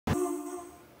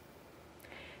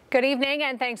Good evening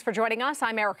and thanks for joining us.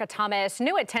 I'm Erica Thomas.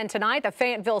 New at 10 tonight, the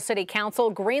Fayetteville City Council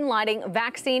greenlighting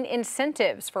vaccine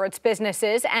incentives for its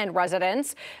businesses and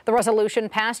residents. The resolution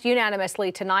passed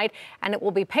unanimously tonight and it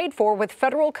will be paid for with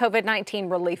federal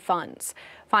COVID-19 relief funds.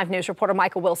 5 News reporter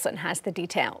Michael Wilson has the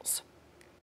details.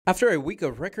 After a week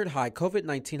of record-high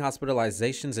COVID-19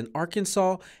 hospitalizations in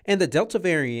Arkansas and the Delta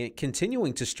variant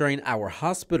continuing to strain our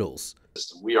hospitals,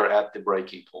 we are at the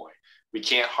breaking point. We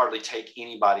can't hardly take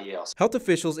anybody else. Health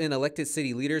officials and elected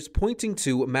city leaders pointing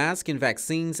to masks and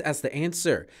vaccines as the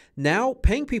answer, now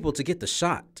paying people to get the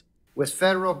shot. With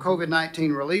federal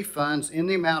COVID-19 relief funds in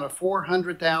the amount of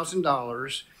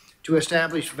 $400,000 to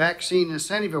establish vaccine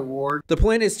incentive award. The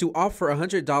plan is to offer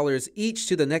 $100 each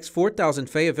to the next 4,000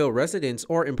 Fayetteville residents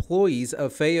or employees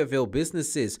of Fayetteville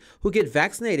businesses who get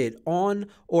vaccinated on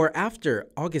or after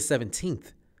August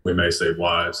 17th. We may save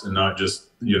lives, and not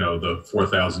just, the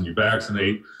 4,000 you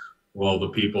vaccinate, well, the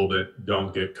people that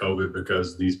don't get COVID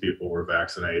because these people were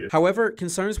vaccinated. However,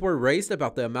 concerns were raised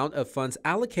about the amount of funds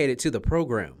allocated to the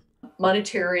program.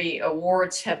 Monetary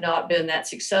awards have not been that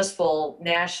successful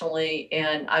nationally,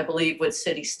 and I believe with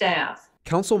city staff.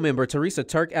 Councilmember Teresa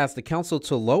Turk asked the council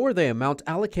to lower the amount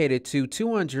allocated to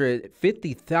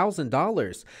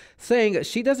 $250,000, saying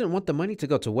she doesn't want the money to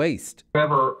go to waste.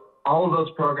 However, all of those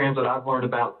programs that I've learned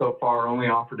about so far only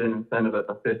offered an incentive at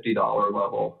the $50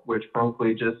 level, which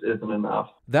frankly just isn't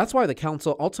enough. That's why the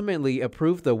council ultimately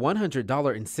approved the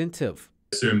 $100 incentive.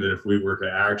 I assume that if we were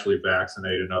to actually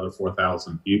vaccinate another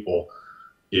 4,000 people,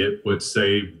 it would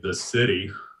save the city,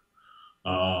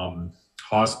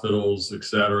 hospitals, et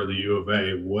cetera, the U of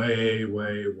A, way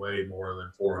more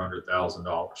than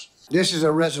 $400,000. This is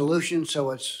a resolution,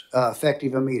 so it's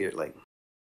effective immediately.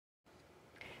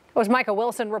 It was Michael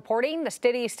Wilson reporting. The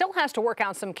city still has to work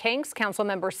out some kinks. Council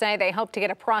members say they hope to get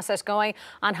a process going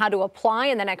on how to apply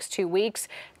in the next 2 weeks.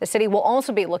 The city will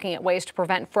also be looking at ways to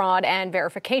prevent fraud and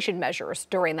verification measures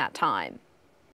during that time.